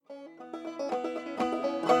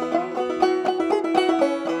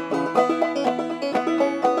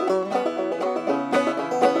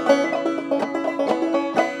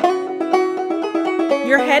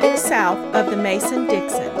south of the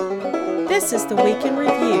Mason-Dixon. This is the Week in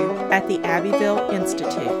Review at the Abbeville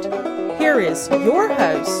Institute. Here is your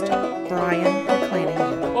host, Brian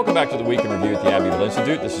McClanahan. Welcome back to the Week in Review at the Abbeville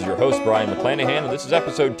Institute. This is your host, Brian McClanahan, and this is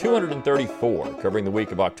episode 234, covering the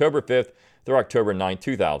week of October 5th through October 9th,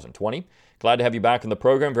 2020. Glad to have you back in the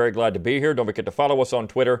program. Very glad to be here. Don't forget to follow us on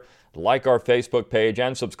Twitter, like our Facebook page,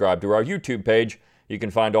 and subscribe to our YouTube page. You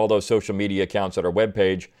can find all those social media accounts at our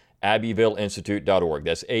webpage, AbbevilleInstitute.org.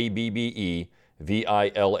 That's ABBEVILLE,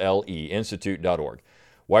 Institute.org.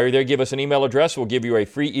 While you're there, give us an email address. We'll give you a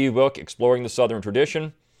free ebook, Exploring the Southern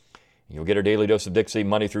Tradition. You'll get our Daily Dose of Dixie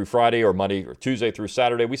Monday through Friday or Tuesday through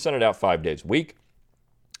Saturday. We send it out 5 days a week.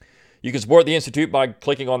 You can support the Institute by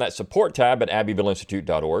clicking on that support tab at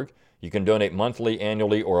AbbevilleInstitute.org. You can donate monthly,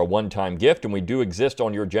 annually, or a one-time gift, and we do exist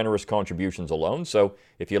on your generous contributions alone. So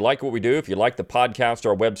if you like what we do, if you like the podcast,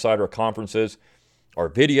 our website, our conferences, our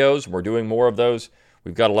videos, we're doing more of those.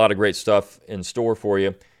 We've got a lot of great stuff in store for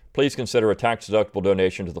you. Please consider a tax-deductible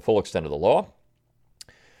donation to the full extent of the law.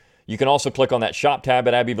 You can also click on that shop tab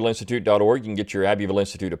at AbbevilleInstitute.org. You can get your Abbeville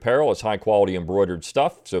Institute apparel. It's high-quality embroidered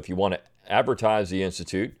stuff. So if you want to advertise the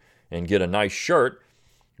Institute and get a nice shirt,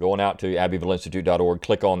 going out to AbbevilleInstitute.org,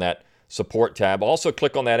 click on that support tab. Also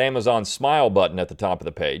click on that Amazon Smile button at the top of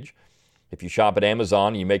the page. If you shop at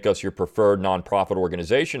Amazon, you make us your preferred nonprofit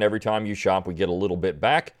organization. Every time you shop, we get a little bit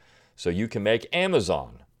back, so you can make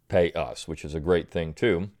Amazon pay us, which is a great thing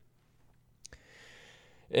too.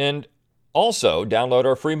 And also, download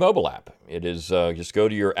our free mobile app. It is just go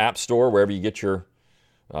to your app store, wherever you get your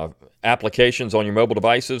applications on your mobile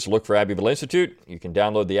devices. Look for Abbeville Institute. You can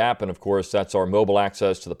download the app, and of course, that's our mobile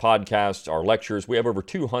access to the podcast, our lectures. We have over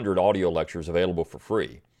 200 audio lectures available for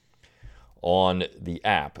free on the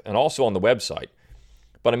app and also on the website.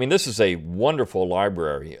 But I mean, this is a wonderful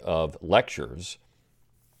library of lectures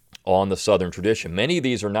on the Southern tradition. Many of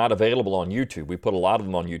these are not available on YouTube. We put a lot of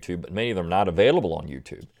them on YouTube, but many of them are not available on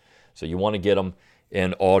YouTube. So you want to get them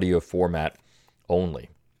in audio format only.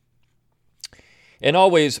 And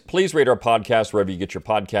always, please rate our podcast wherever you get your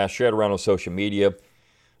podcast. Share it around on social media.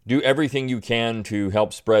 Do everything you can to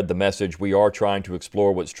help spread the message. We are trying to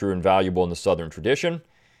explore what's true and valuable in the Southern tradition,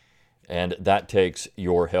 and that takes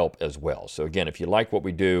your help as well. So again, if you like what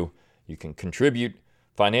we do, you can contribute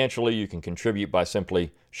financially. You can contribute by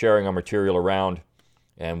simply sharing our material around,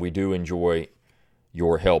 and we do enjoy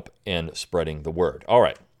your help in spreading the word. All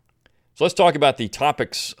right, so let's talk about the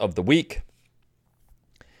topics of the week.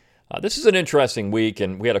 This is an interesting week,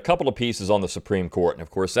 and we had a couple of pieces on the Supreme Court, and of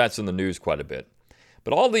course that's in the news quite a bit.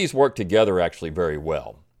 But all these work together actually very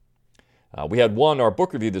well. We had our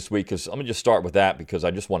book review this week, let me just start with that because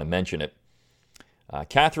I just want to mention it.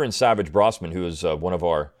 Catherine Savage Brosman, who is one of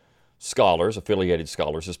our scholars, affiliated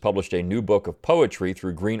scholars, has published a new book of poetry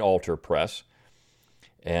through Green Altar Press.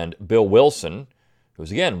 And Bill Wilson, who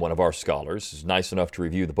is again one of our scholars, is nice enough to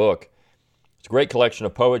review the book. It's a great collection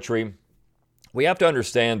of poetry. We have to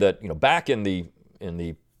understand that, back in the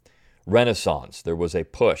Renaissance, there was a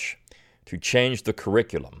push to change the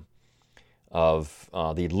curriculum of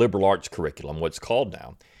the liberal arts curriculum, what's called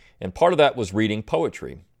now. And part of that was reading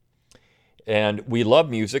poetry. And we love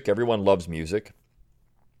music. Everyone loves music.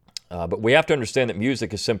 But we have to understand that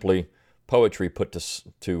music is simply poetry put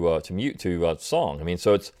to song. I mean,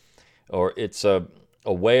 so it's a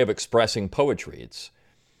way of expressing poetry.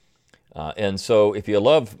 And so if you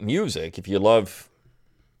love music,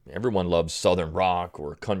 everyone loves Southern rock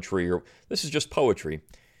or country, this is just poetry.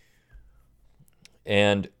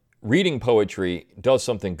 And reading poetry does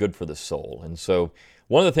something good for the soul. And so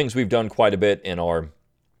one of the things we've done quite a bit in our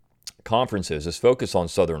conferences is focus on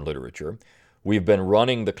Southern literature. We've been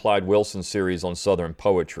running the Clyde Wilson series on Southern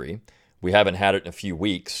poetry. We haven't had it in a few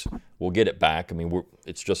weeks. We'll get it back. I mean,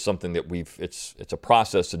 it's just something that it's a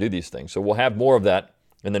process to do these things. So we'll have more of that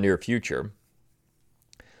in the near future.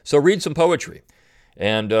 So read some poetry.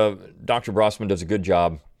 And Dr. Brosman does a good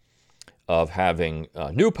job of having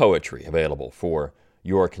new poetry available for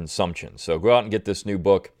your consumption. So go out and get this new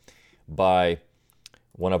book by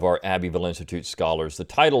one of our Abbeville Institute scholars. The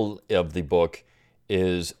title of the book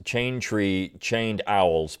is Chained Tree, Chained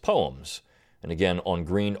Owls Poems. And again, on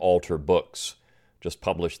Green Altar Books, just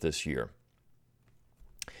published this year.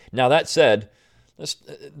 Now that said,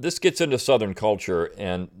 this gets into Southern culture,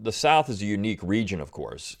 and the South is a unique region, of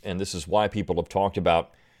course, and this is why people have talked about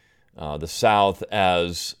the South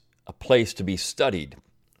as a place to be studied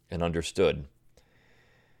and understood.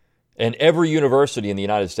 And every university in the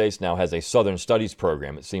United States now has a Southern Studies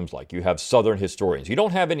program, it seems like. You have Southern historians. You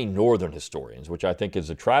don't have any Northern historians, which I think is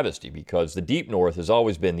a travesty because the Deep North has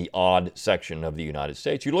always been the odd section of the United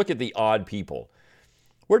States. You look at the odd people.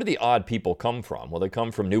 Where do the odd people come from? Well, they come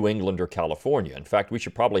from New England or California. In fact, we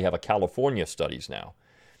should probably have a California studies now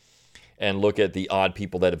and look at the odd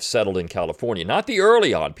people that have settled in California. Not the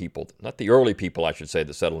early odd people, not the early people, I should say,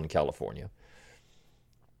 that settled in California,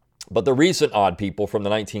 but the recent odd people from the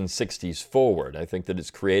 1960s forward. I think that it's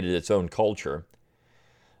created its own culture.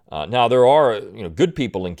 Now, there are good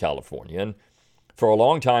people in California, and for a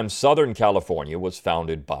long time, Southern California was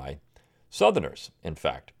founded by Southerners, in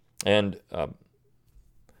fact. And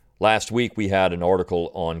last week, we had an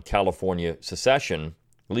article on California secession.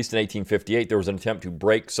 At least in 1858, there was an attempt to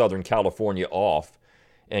break Southern California off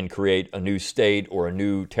and create a new state or a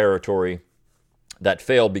new territory. That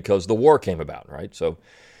failed because the war came about, right? So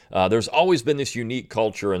there's always been this unique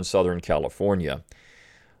culture in Southern California.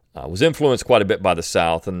 It was influenced quite a bit by the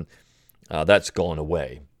South, and that's gone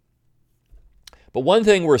away. But one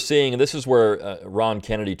thing we're seeing, and this is where Ron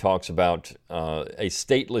Kennedy talks about a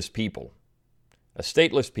stateless people. A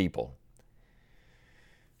stateless people.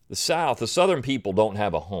 The South, the Southern people don't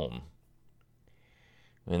have a home.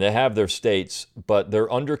 I mean, they have their states, but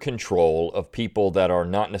they're under control of people that are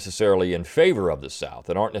not necessarily in favor of the South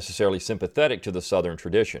and aren't necessarily sympathetic to the Southern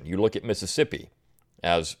tradition. You look at Mississippi,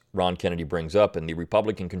 as Ron Kennedy brings up, and the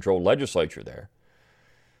Republican-controlled legislature there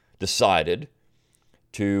decided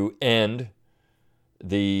to end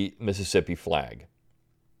the Mississippi flag.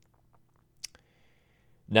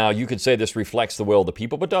 Now, you could say this reflects the will of the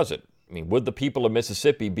people, but does it? I mean, would the people of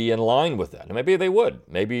Mississippi be in line with that? And maybe they would.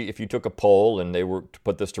 Maybe if you took a poll and they were to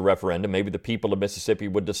put this to referendum, maybe the people of Mississippi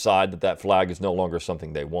would decide that that flag is no longer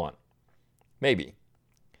something they want. Maybe.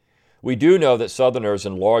 We do know that Southerners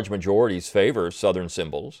in large majorities favor Southern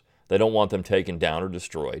symbols. They don't want them taken down or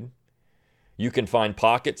destroyed. You can find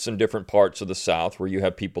pockets in different parts of the South where you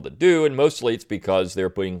have people that do, and mostly it's because they're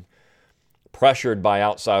being pressured by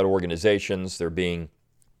outside organizations. They're being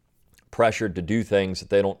pressured to do things that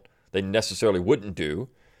they necessarily wouldn't do.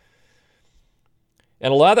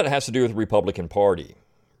 And a lot of that has to do with the Republican Party.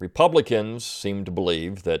 Republicans seem to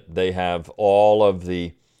believe that they have all of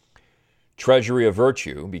the treasury of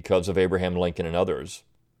virtue because of Abraham Lincoln and others.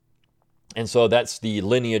 And so that's the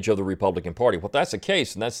lineage of the Republican Party. Well, if that's the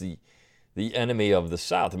case, and that's the enemy of the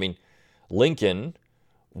South. I mean, Lincoln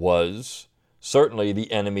was certainly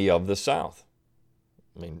the enemy of the South.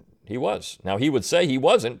 I mean, he was. Now, he would say he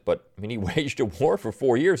wasn't, but I mean, he waged a war for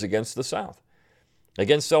 4 years against the South,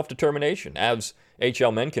 against self-determination, as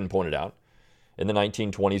H.L. Mencken pointed out in the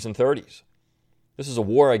 1920s and 30s. This is a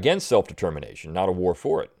war against self-determination, not a war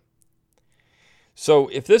for it. So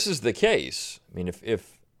if this is the case, I mean,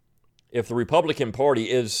 if the Republican Party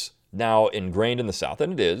is now ingrained in the South,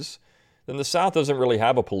 and it is, then the South doesn't really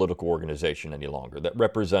have a political organization any longer that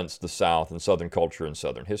represents the South and Southern culture and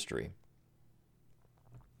Southern history.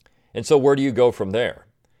 And so where do you go from there?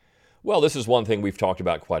 Well, this is one thing we've talked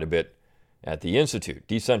about quite a bit at the Institute.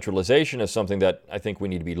 Decentralization is something that I think we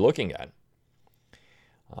need to be looking at.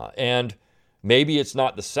 And maybe it's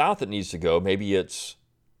not the South that needs to go. Maybe it's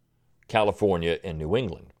California and New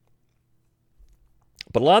England.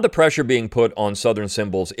 But a lot of the pressure being put on Southern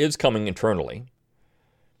symbols is coming internally.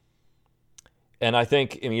 And I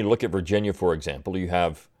think, I mean, you look at Virginia, for example, you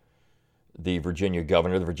have the Virginia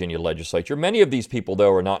governor, the Virginia legislature. Many of these people,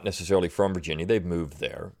 though, are not necessarily from Virginia. They've moved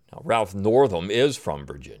there. Now, Ralph Northam is from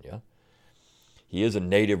Virginia. He is a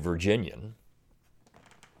native Virginian.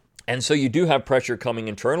 And so you do have pressure coming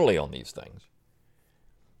internally on these things.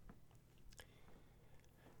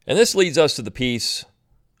 And this leads us to the piece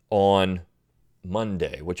on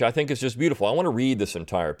Monday, which I think is just beautiful. I want to read this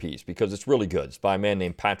entire piece because it's really good. It's by a man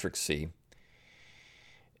named Patrick C.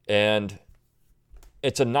 And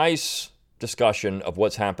it's a nice discussion of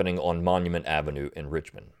what's happening on Monument Avenue in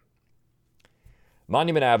Richmond.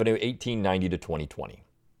 Monument Avenue, 1890 to 2020,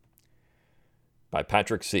 by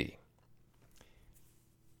Patrick C.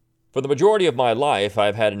 For the majority of my life,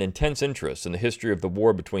 I've had an intense interest in the history of the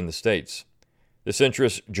war between the states. This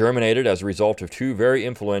interest germinated as a result of two very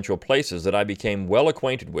influential places that I became well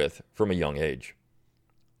acquainted with from a young age.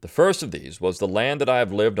 The first of these was the land that I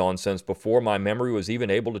have lived on since before my memory was even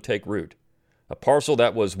able to take root, a parcel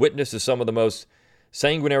that was witness to some of the most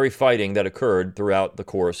sanguinary fighting that occurred throughout the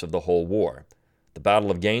course of the whole war. The Battle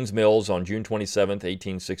of Gaines Mills on June 27,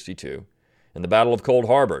 1862, and the Battle of Cold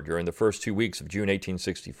Harbor during the first 2 weeks of June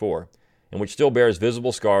 1864, and which still bears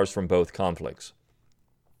visible scars from both conflicts.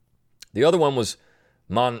 The other one was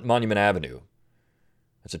Monument Avenue.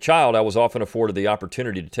 As a child, I was often afforded the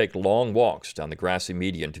opportunity to take long walks down the grassy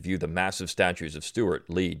median to view the massive statues of Stuart,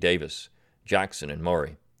 Lee, Davis, Jackson, and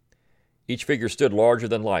Murray. Each figure stood larger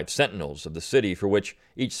than life, sentinels of the city for which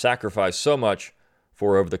each sacrificed so much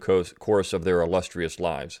for over the course of their illustrious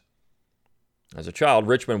lives. As a child,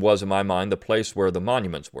 Richmond was, in my mind, the place where the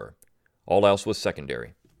monuments were. All else was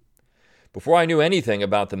secondary. Before I knew anything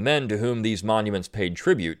about the men to whom these monuments paid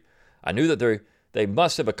tribute, I knew that they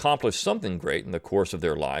must have accomplished something great in the course of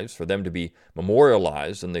their lives for them to be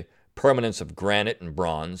memorialized in the permanence of granite and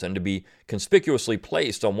bronze and to be conspicuously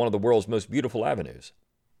placed on one of the world's most beautiful avenues.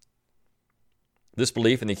 This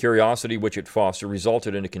belief and the curiosity which it fostered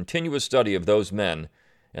resulted in a continuous study of those men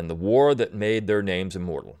and the war that made their names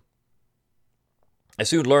immortal. I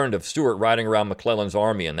soon learned of Stuart riding around McClellan's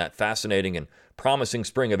army in that fascinating and promising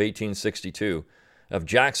spring of 1862, of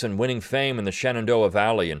Jackson winning fame in the Shenandoah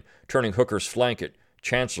Valley and turning Hooker's flank at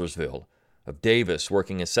Chancellorsville, of Davis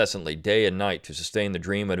working incessantly day and night to sustain the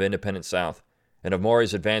dream of an independent South, and of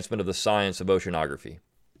Maury's advancement of the science of oceanography.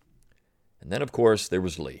 And then, of course, there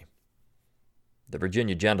was Lee, the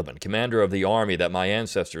Virginia gentleman, commander of the army that my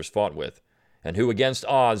ancestors fought with, and who, against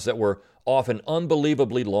odds that were often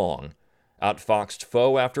unbelievably long, outfoxed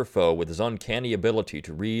foe after foe with his uncanny ability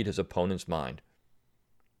to read his opponent's mind.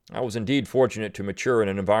 I was indeed fortunate to mature in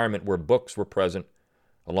an environment where books were present,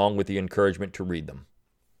 along with the encouragement to read them.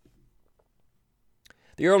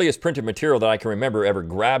 The earliest printed material that I can remember ever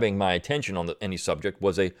grabbing my attention on any subject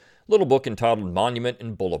was a little book entitled Monument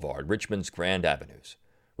and Boulevard, Richmond's Grand Avenues,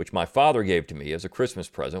 which my father gave to me as a Christmas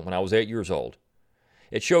present when I was 8 years old.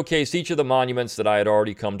 It showcased each of the monuments that I had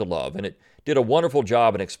already come to love, and it did a wonderful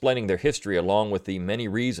job in explaining their history along with the many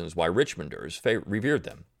reasons why Richmonders revered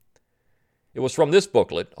them. It was from this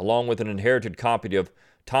booklet, along with an inherited copy of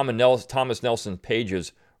Thomas Nelson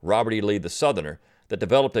Page's Robert E. Lee the Southerner, that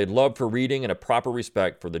developed a love for reading and a proper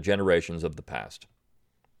respect for the generations of the past.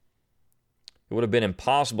 It would have been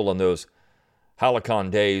impossible in those halcyon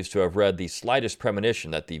days to have read the slightest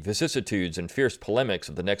premonition that the vicissitudes and fierce polemics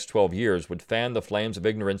of the next 12 years would fan the flames of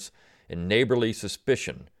ignorance and neighborly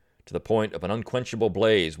suspicion to the point of an unquenchable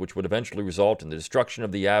blaze which would eventually result in the destruction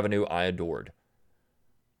of the avenue I adored.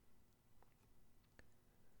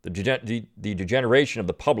 The degeneration of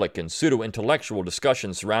the public and pseudo-intellectual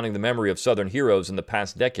discussion surrounding the memory of Southern heroes in the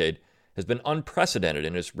past decade has been unprecedented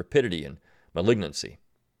in its rapidity and malignancy.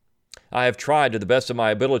 I have tried to the best of my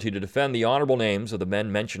ability to defend the honorable names of the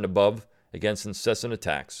men mentioned above against incessant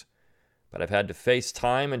attacks, but I've had to face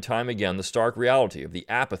time and time again the stark reality of the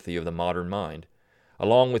apathy of the modern mind,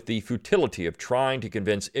 along with the futility of trying to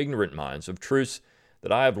convince ignorant minds of truths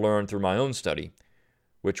that I have learned through my own study,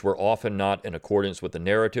 which were often not in accordance with the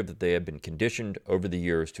narrative that they had been conditioned over the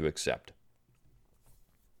years to accept.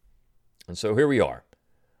 And so here we are,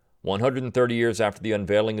 130 years after the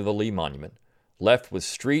unveiling of the Lee Monument, left with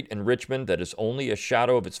street in Richmond that is only a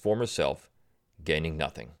shadow of its former self, gaining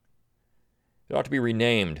nothing. It ought to be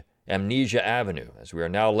renamed Amnesia Avenue, as we are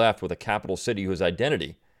now left with a capital city whose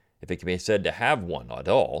identity, if it can be said to have one at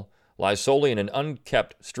all, lies solely in an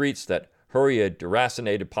unkept streets that hurry a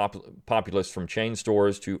deracinated populace from chain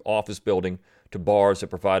stores to office building to bars that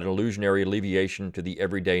provide an illusionary alleviation to the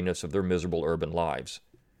everydayness of their miserable urban lives.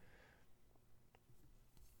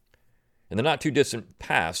 In the not-too-distant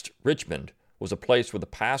past, Richmond was a place where the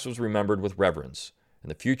past was remembered with reverence, and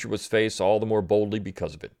the future was faced all the more boldly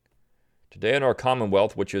because of it. Today in our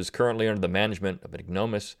Commonwealth, which is currently under the management of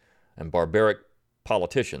ignominious and barbaric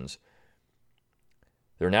politicians,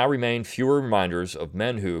 there now remain fewer reminders of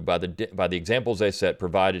men who, by the examples they set,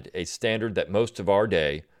 provided a standard that most of our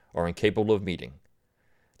day are incapable of meeting.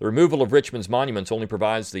 The removal of Richmond's monuments only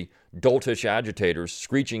provides the doltish agitators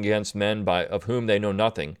screeching against men of whom they know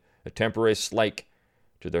nothing a temporary slake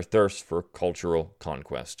to their thirst for cultural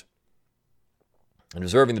conquest. In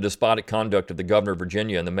observing the despotic conduct of the governor of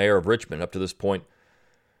Virginia and the mayor of Richmond up to this point,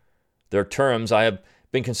 their terms, I have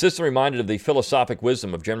been consistently reminded of the philosophic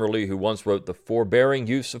wisdom of General Lee, who once wrote, "The forbearing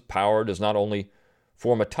use of power does not only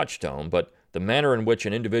form a touchstone, but the manner in which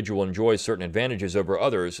an individual enjoys certain advantages over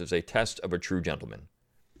others is a test of a true gentleman."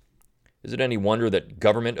 Is it any wonder that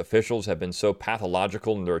government officials have been so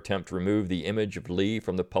pathological in their attempt to remove the image of Lee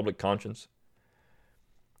from the public conscience?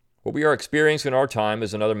 What we are experiencing in our time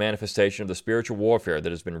is another manifestation of the spiritual warfare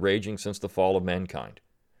that has been raging since the fall of mankind.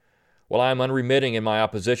 While I am unremitting in my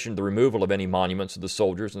opposition to the removal of any monuments of the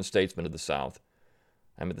soldiers and statesmen of the South,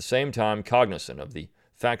 I am at the same time cognizant of the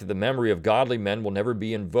fact that the memory of godly men will never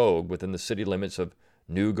be in vogue within the city limits of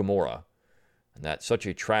New Gomorrah, and that such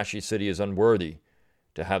a trashy city is unworthy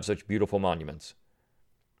to have such beautiful monuments.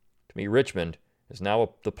 To me, Richmond is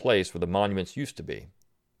now the place where the monuments used to be,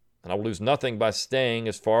 and I will lose nothing by staying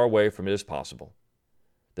as far away from it as possible.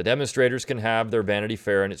 The demonstrators can have their Vanity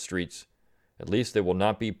Fair in its streets. At least they will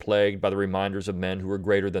not be plagued by the reminders of men who are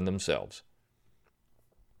greater than themselves.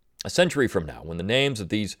 A century from now, when the names of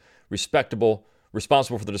these responsible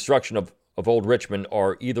for the destruction of old Richmond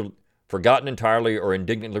are either forgotten entirely or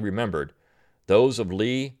indignantly remembered, those of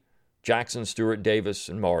Lee, Jackson, Stewart, Davis,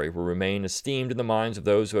 and Maury will remain esteemed in the minds of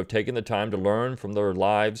those who have taken the time to learn from their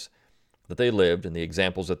lives that they lived and the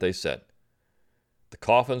examples that they set. The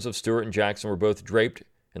coffins of Stewart and Jackson were both draped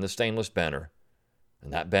in the stainless banner,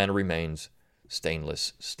 and that banner remains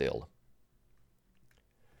stainless still.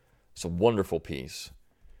 It's a wonderful piece,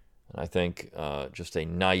 and I think just a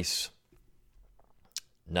nice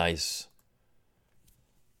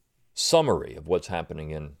summary of what's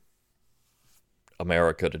happening in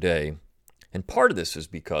America today. And part of this is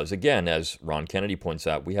because, again, as Ron Kennedy points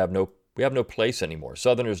out, we have no place anymore.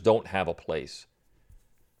 Southerners don't have a place.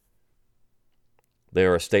 They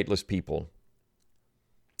are a stateless people.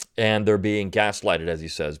 And they're being gaslighted, as he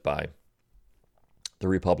says, by the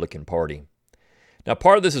Republican Party. Now,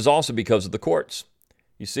 part of this is also because of the courts.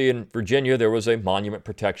 You see, in Virginia, there was a monument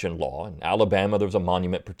protection law. In Alabama, there was a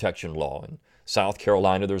monument protection law. In South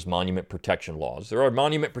Carolina, there's monument protection laws. There are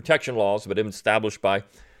monument protection laws that have been established by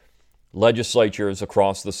legislatures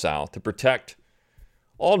across the South to protect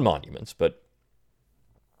all monuments. But,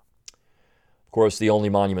 of course, the only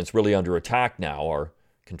monuments really under attack now are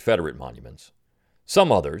Confederate monuments.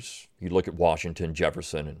 Some others, you look at Washington,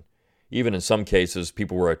 Jefferson, and even in some cases,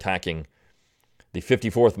 people were attacking the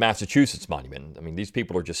 54th Massachusetts monument. I mean, these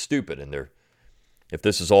people are just stupid, and if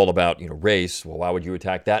this is all about, race, well, why would you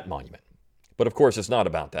attack that monument? But of course, it's not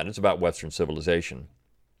about that. It's about Western civilization.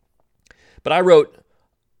 But I wrote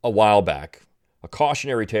a while back a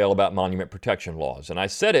cautionary tale about monument protection laws, and I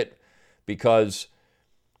said it because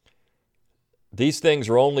these things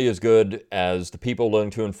are only as good as the people willing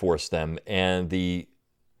to enforce them, and the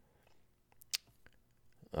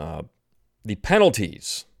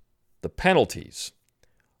penalties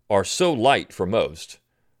are so light for most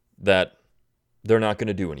that they're not going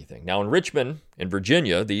to do anything. Now, in Richmond, in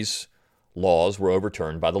Virginia, these laws were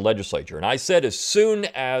overturned by the legislature. And I said as soon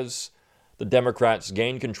as the Democrats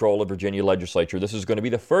gained control of Virginia legislature, this is going to be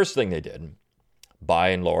the first thing they did. By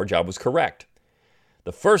and large, I was correct.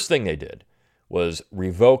 The first thing they did was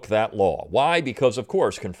revoke that law. Why? Because, of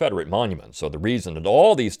course, Confederate monuments. So the reason that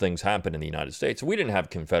all these things happened in the United States, we didn't have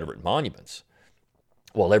Confederate monuments.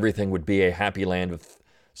 Well, everything would be a happy land of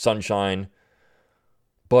sunshine,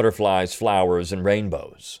 butterflies, flowers, and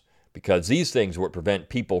rainbows, because these things would prevent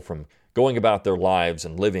people from going about their lives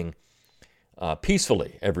and living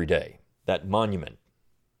peacefully every day. That monument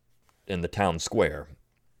in the town square,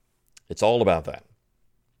 it's all about that.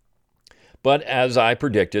 But as I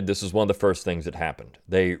predicted, this is one of the first things that happened.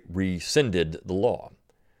 They rescinded the law.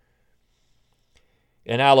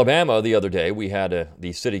 In Alabama the other day, we had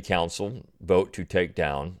the city council vote to take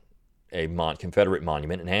down a Confederate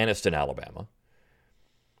monument in Anniston, Alabama.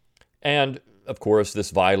 And, of course, this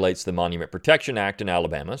violates the Monument Protection Act in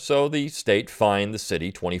Alabama, so the state fined the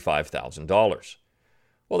city $25,000.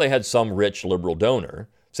 Well, they had some rich liberal donor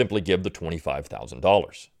simply give the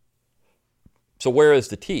 $25,000. So where is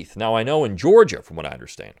the teeth? Now, I know in Georgia, from what I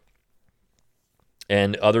understand,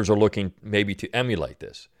 and others are looking maybe to emulate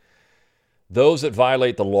this, those that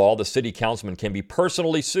violate the law, the city councilman can be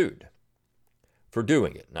personally sued for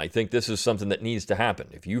doing it. And I think this is something that needs to happen.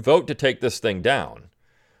 If you vote to take this thing down,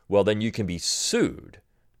 well, then you can be sued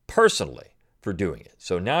personally for doing it.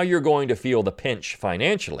 So now you're going to feel the pinch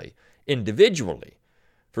financially, individually,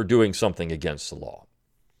 for doing something against the law.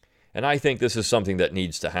 And I think this is something that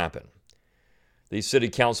needs to happen. These city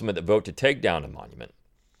councilmen that vote to take down a monument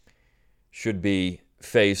should be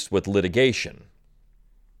faced with litigation.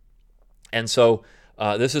 And so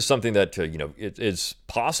this is something that, it is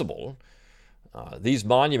possible. These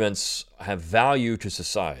monuments have value to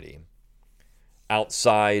society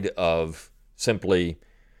outside of simply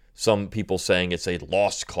some people saying it's a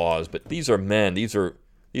lost cause. But these are men. These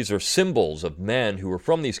are symbols of men who were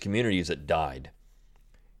from these communities that died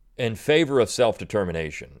in favor of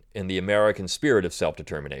self-determination, in the American spirit of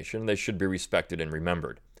self-determination. They should be respected and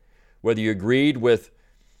remembered. Whether you agreed with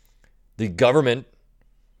the government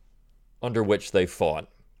under which they fought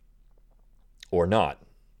or not,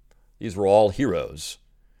 these were all heroes,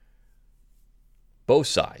 both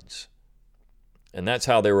sides. And that's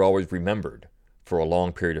how they were always remembered for a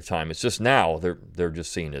long period of time. It's just now they're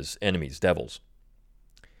just seen as enemies, devils.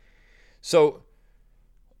 So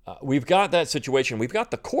we've got that situation. We've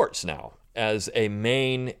got the courts now as a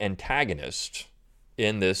main antagonist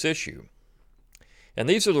in this issue. And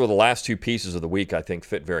these are the last two pieces of the week I think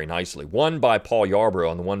fit very nicely. One by Paul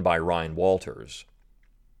Yarbrough and the one by Ryan Walters.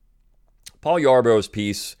 Paul Yarbrough's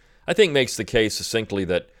piece, I think, makes the case succinctly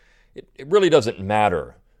that it really doesn't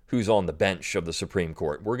matter who's on the bench of the Supreme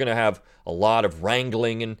Court. We're going to have a lot of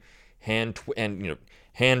wrangling and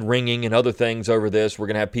hand-wringing and other things over this. We're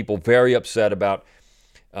going to have people very upset about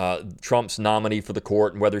Trump's nominee for the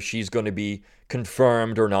court and whether she's going to be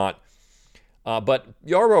confirmed or not. But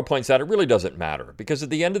Yarbrough points out it really doesn't matter, because at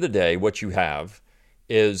the end of the day, what you have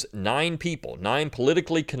is 9 people, 9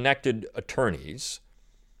 politically connected attorneys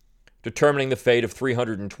determining the fate of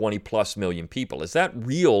 320 plus million people. Is that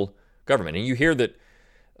real government? And you hear that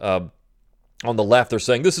on the left, they're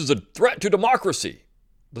saying this is a threat to democracy.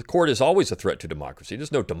 The court is always a threat to democracy.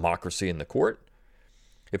 There's no democracy in the court.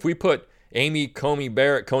 If we put Amy Coney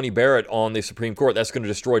Barrett on the Supreme Court, that's going to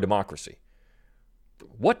destroy democracy.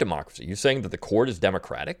 What democracy? You're saying that the court is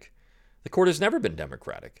democratic? The court has never been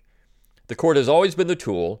democratic. The court has always been the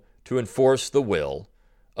tool to enforce the will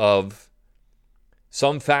of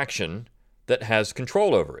some faction that has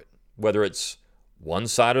control over it, whether it's one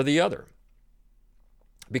side or the other.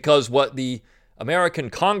 Because what the American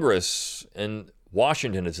Congress and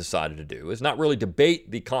Washington has decided to do is not really debate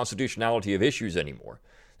the constitutionality of issues anymore.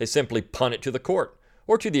 They simply punt it to the court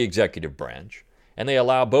or to the executive branch, and they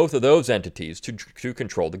allow both of those entities to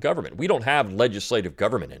control the government. We don't have legislative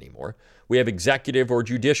government anymore. We have executive or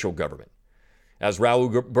judicial government. As Raoul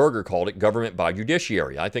Berger called it, government by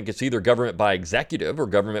judiciary. I think it's either government by executive or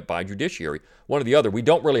government by judiciary, one or the other. We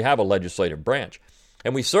don't really have a legislative branch.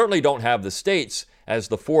 And we certainly don't have the states as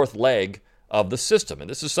the fourth leg of the system. And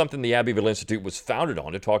this is something the Abbeville Institute was founded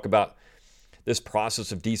on, to talk about this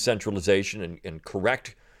process of decentralization and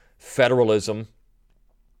correct federalism.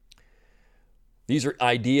 These are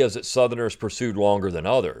ideas that Southerners pursued longer than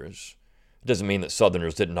others. It doesn't mean that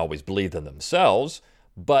Southerners didn't always believe them themselves,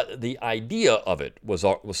 but the idea of it was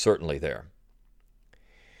certainly there.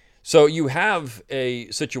 So you have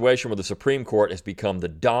a situation where the Supreme Court has become the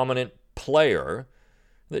dominant player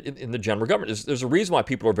in the general government. There's a reason why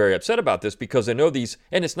people are very upset about this, because they know these,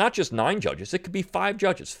 and it's not just 9 judges, it could be 5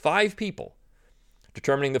 judges, 5 people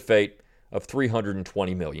determining the fate of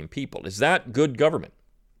 320 million people. Is that good government?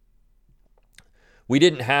 We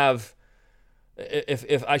didn't have,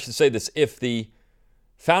 if I should say this, if the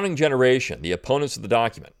founding generation, the opponents of the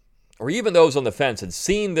document, or even those on the fence had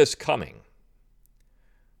seen this coming,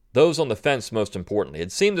 those on the fence, most importantly,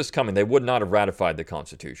 had seen this coming, they would not have ratified the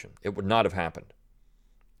Constitution. It would not have happened.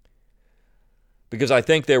 Because I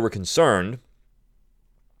think they were concerned,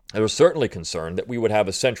 they were certainly concerned, that we would have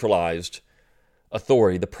a centralized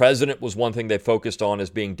authority. The president was one thing they focused on as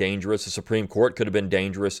being dangerous. The Supreme Court could have been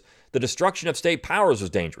dangerous. The destruction of state powers was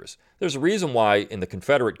dangerous. There's a reason why in the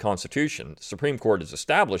Confederate Constitution, the Supreme Court is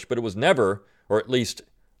established, but it was never, or at least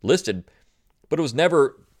listed, but it was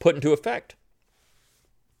never put into effect.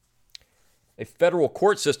 A federal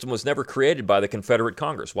court system was never created by the Confederate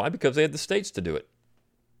Congress. Why? Because they had the states to do it.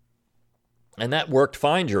 And that worked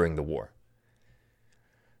fine during the war.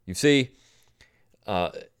 You see,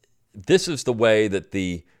 this is the way that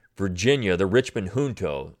the Richmond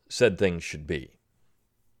junto said things should be.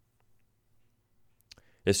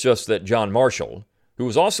 It's just that John Marshall, who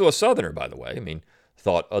was also a Southerner, by the way,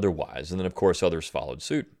 thought otherwise. And then, of course, others followed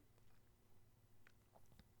suit.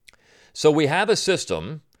 So we have a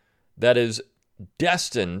system that is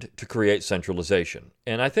destined to create centralization.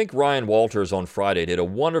 And I think Ryan Walters on Friday did a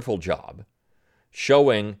wonderful job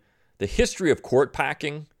showing the history of court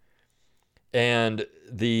packing and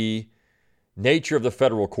the nature of the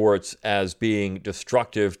federal courts as being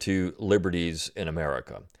destructive to liberties in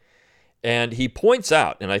America. And he points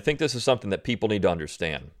out, and I think this is something that people need to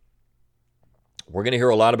understand, we're going to hear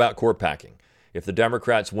a lot about court packing. If the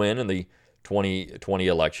Democrats win in the 2020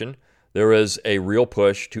 election, there is a real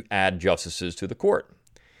push to add justices to the court.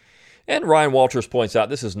 And Ryan Walters points out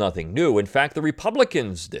this is nothing new. In fact, the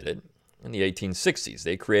Republicans did it in the 1860s.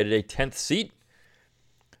 They created a 10th seat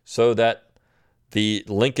so that the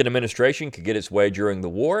Lincoln administration could get its way during the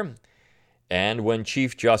war. And when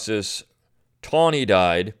Chief Justice Taney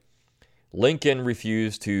died, Lincoln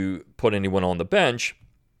refused to put anyone on the bench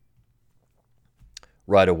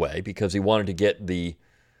right away because he wanted to get the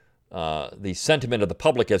sentiment of the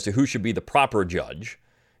public as to who should be the proper judge.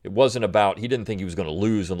 It wasn't about, he didn't think he was going to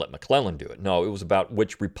lose and let McClellan do it. No, it was about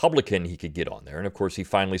which Republican he could get on there. And of course, he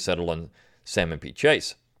finally settled on Salmon P.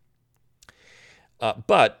 Chase.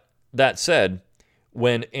 But that said,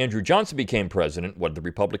 when Andrew Johnson became president, what did the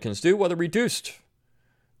Republicans do? Well, they reduced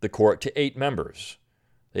the court to 8 members.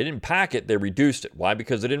 They didn't pack it, they reduced it. Why?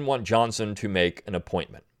 Because they didn't want Johnson to make an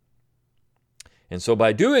appointment. And so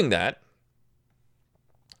by doing that,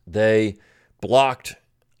 they blocked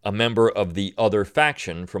a member of the other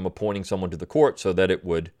faction from appointing someone to the court so that it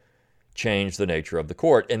would change the nature of the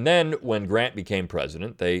court. And then when Grant became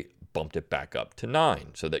president, they bumped it back up to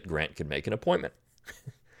 9 so that Grant could make an appointment.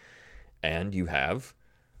 And you have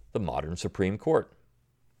the modern Supreme Court.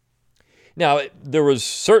 Now, there was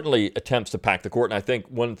certainly attempts to pack the court, and I think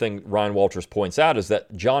one thing Ryan Walters points out is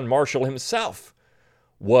that John Marshall himself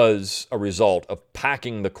was a result of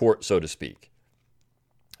packing the court, so to speak.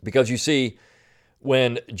 Because you see,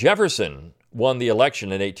 when Jefferson won the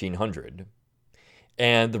election in 1800,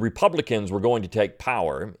 and the Republicans were going to take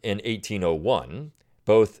power in 1801,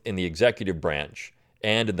 both in the executive branch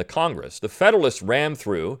and in the Congress, the Federalists rammed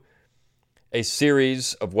through a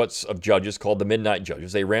series of judges called the Midnight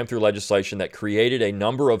Judges. They ran through legislation that created a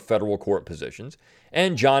number of federal court positions,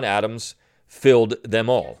 and John Adams filled them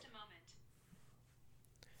all.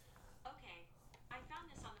 Okay, I found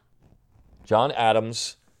this on the... John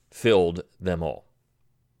Adams filled them all.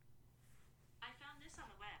 I found this on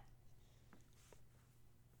the web.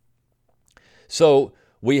 So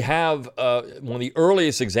we have one of the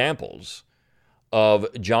earliest examples of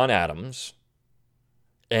John Adams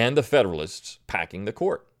and the Federalists packing the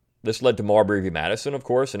court. This led to Marbury v. Madison, of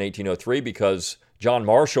course, in 1803, because John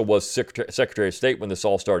Marshall was Secretary of State when this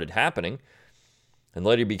all started happening, and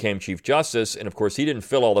later became Chief Justice, and of course he didn't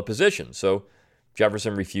fill all the positions. So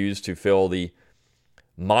Jefferson refused to fill the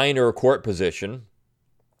minor court position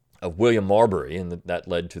of William Marbury, and that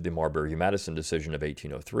led to the Marbury v. Madison decision of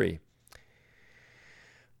 1803.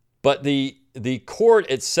 But the court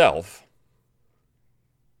itself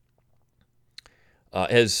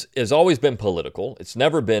has always been political. It's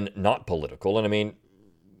never been not political. And I mean,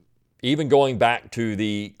 even going back to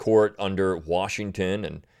the court under Washington,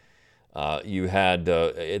 and you had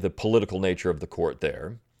the political nature of the court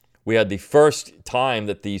there. We had the first time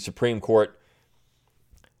that the Supreme Court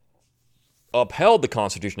upheld the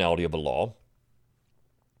constitutionality of a law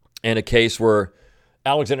in a case where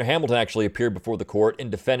Alexander Hamilton actually appeared before the court and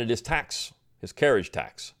defended his carriage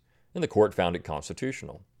tax, and the court found it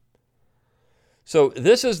constitutional. So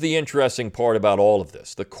this is the interesting part about all of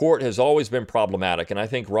this. The court has always been problematic, and I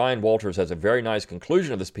think Ryan Walters has a very nice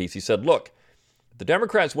conclusion of this piece. He said, look, if the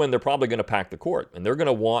Democrats win, they're probably going to pack the court, and they're going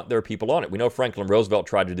to want their people on it. We know Franklin Roosevelt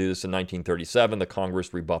tried to do this in 1937. The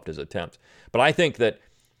Congress rebuffed his attempt. But I think that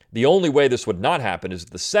the only way this would not happen is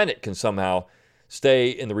that the Senate can somehow stay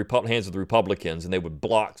in the hands of the Republicans, and they would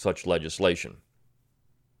block such legislation.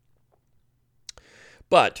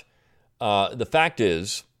 But the fact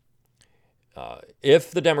is,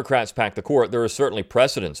 if the Democrats pack the court, there is certainly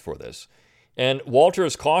precedence for this. And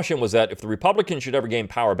Walter's caution was that if the Republicans should ever gain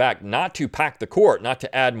power back, not to pack the court, not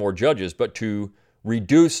to add more judges, but to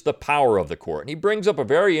reduce the power of the court. And he brings up a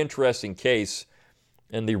very interesting case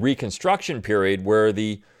in the Reconstruction period where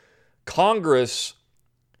the Congress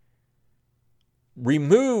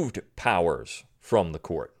removed powers from the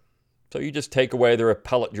court. So you just take away their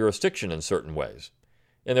appellate jurisdiction in certain ways,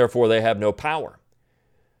 and therefore they have no power.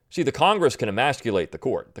 See, the Congress can emasculate the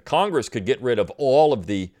court. The Congress could get rid of all of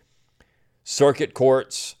the circuit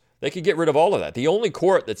courts. They could get rid of all of that. The only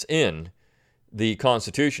court that's in the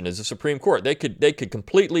Constitution is the Supreme Court. They could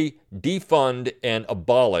completely defund and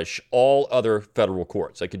abolish all other federal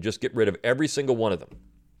courts. They could just get rid of every single one of them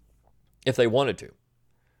if they wanted to.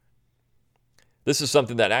 This is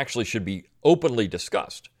something that actually should be openly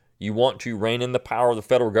discussed. You want to rein in the power of the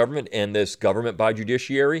federal government and this government by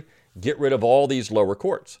judiciary, get rid of all these lower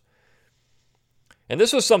courts. And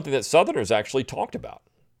this was something that Southerners actually talked about.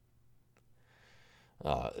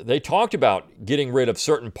 They talked about getting rid of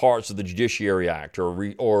certain parts of the Judiciary Act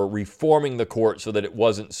or reforming the court so that it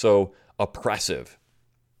wasn't so oppressive.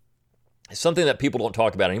 It's something that people don't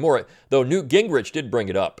talk about anymore, though Newt Gingrich did bring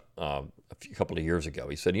it up a couple of years ago.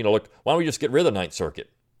 He said, look, why don't we just get rid of the Ninth Circuit?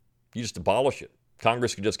 You just abolish it.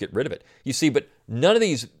 Congress could just get rid of it. You see, but none of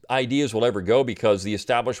these ideas will ever go because the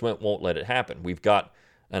establishment won't let it happen. We've got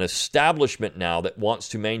an establishment now that wants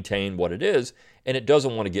to maintain what it is, and it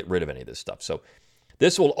doesn't want to get rid of any of this stuff. So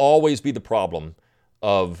this will always be the problem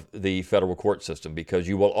of the federal court system because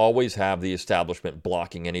you will always have the establishment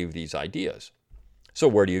blocking any of these ideas. So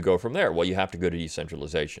where do you go from there? Well, you have to go to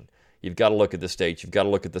decentralization. You've got to look at the states. You've got to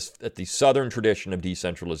look at the Southern tradition of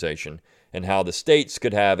decentralization and how the states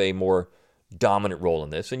could have a more dominant role in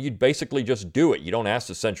this, and you'd basically just do it. You don't ask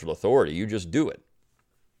the central authority, you just do it.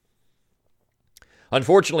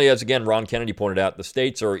 Unfortunately, as again Ron Kennedy pointed out, the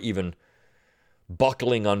states are even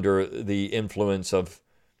buckling under the influence of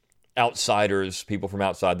outsiders, people from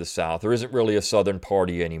outside the South. There isn't really a Southern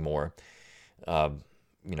party anymore.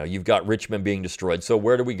 You've got Richmond being destroyed. So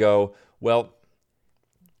where do we go? Well,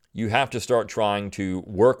 you have to start trying to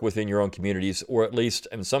work within your own communities, or at least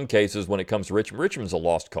in some cases when it comes to Richmond's a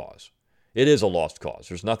lost cause. It is a lost cause.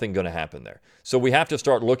 There's nothing going to happen there. So we have to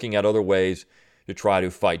start looking at other ways to try to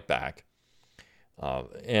fight back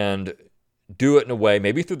and do it in a way,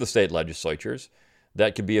 maybe through the state legislatures,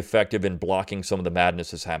 that could be effective in blocking some of the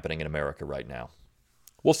madness that's happening in America right now.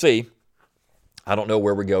 We'll see. I don't know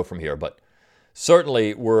where we go from here, but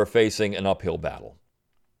certainly we're facing an uphill battle.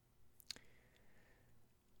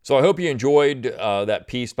 So I hope you enjoyed that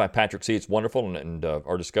piece by Patrick C. It's wonderful, and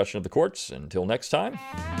our discussion of the courts. Until next time,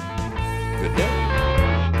 good day.